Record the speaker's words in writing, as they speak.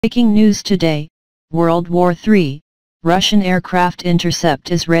Breaking news today, World War III, Russian aircraft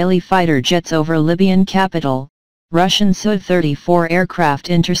intercept Israeli fighter jets over Libyan capital. Russian Su-34 aircraft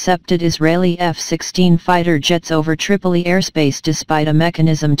intercepted Israeli F-16 fighter jets over Tripoli airspace despite a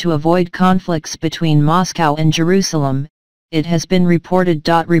mechanism to avoid conflicts between Moscow and Jerusalem, it has been reported.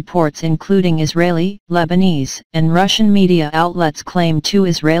 Reports including Israeli, Lebanese, and Russian media outlets claim 2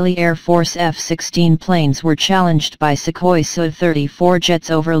 Israeli Air Force F-16 planes were challenged by Sukhoi Su-34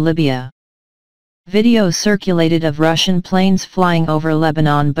 jets over Libya. Video circulated of Russian planes flying over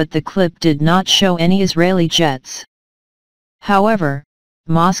Lebanon, but the clip did not show any Israeli jets. However,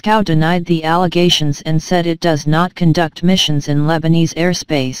 Moscow denied the allegations and said it does not conduct missions in Lebanese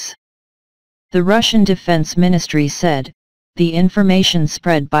airspace. The Russian Defense Ministry said, the information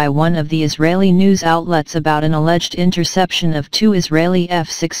spread by one of the Israeli news outlets about an alleged interception of 2 Israeli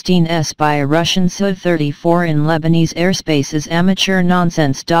F-16s by a Russian Su-34 in Lebanese airspace is amateur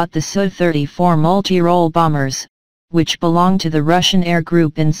nonsense. The Su-34 multi-role bombers, which belong to the Russian Air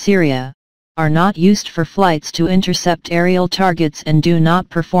Group in Syria, are not used for flights to intercept aerial targets and do not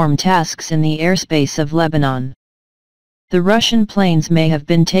perform tasks in the airspace of Lebanon. The Russian planes may have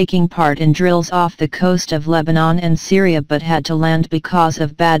been taking part in drills off the coast of Lebanon and Syria but had to land because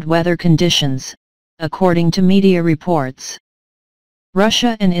of bad weather conditions, according to media reports.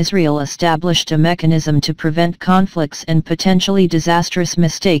 Russia and Israel established a mechanism to prevent conflicts and potentially disastrous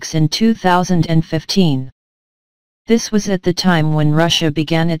mistakes in 2015. This was at the time when Russia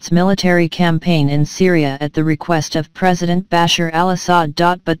began its military campaign in Syria at the request of President Bashar al-Assad.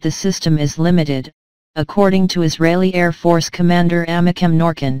 But the system is limited, according to Israeli Air Force Commander Amikam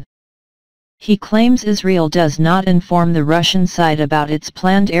Norkin. He claims Israel does not inform the Russian side about its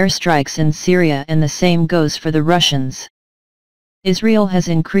planned airstrikes in Syria, and the same goes for the Russians. Israel has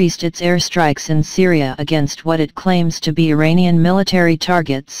increased its airstrikes in Syria against what it claims to be Iranian military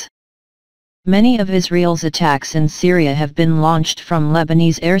targets. Many of Israel's attacks in Syria have been launched from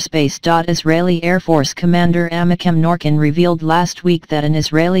Lebanese airspace. Israeli Air Force Commander Amikam Norkin revealed last week that an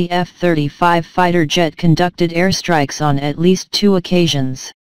Israeli F-35 fighter jet conducted airstrikes on at least 2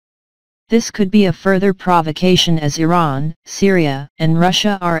 occasions. This could be a further provocation as Iran, Syria, and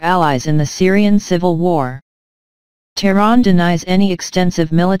Russia are allies in the Syrian civil war. Tehran denies any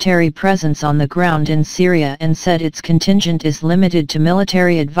extensive military presence on the ground in Syria and said its contingent is limited to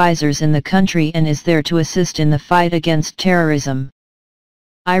military advisors in the country and is there to assist in the fight against terrorism.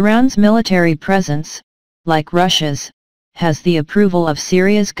 Iran's military presence, like Russia's, has the approval of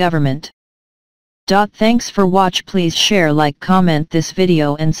Syria's government. Thanks for watch. Please share, like, comment this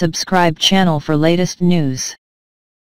video and subscribe channel for latest news.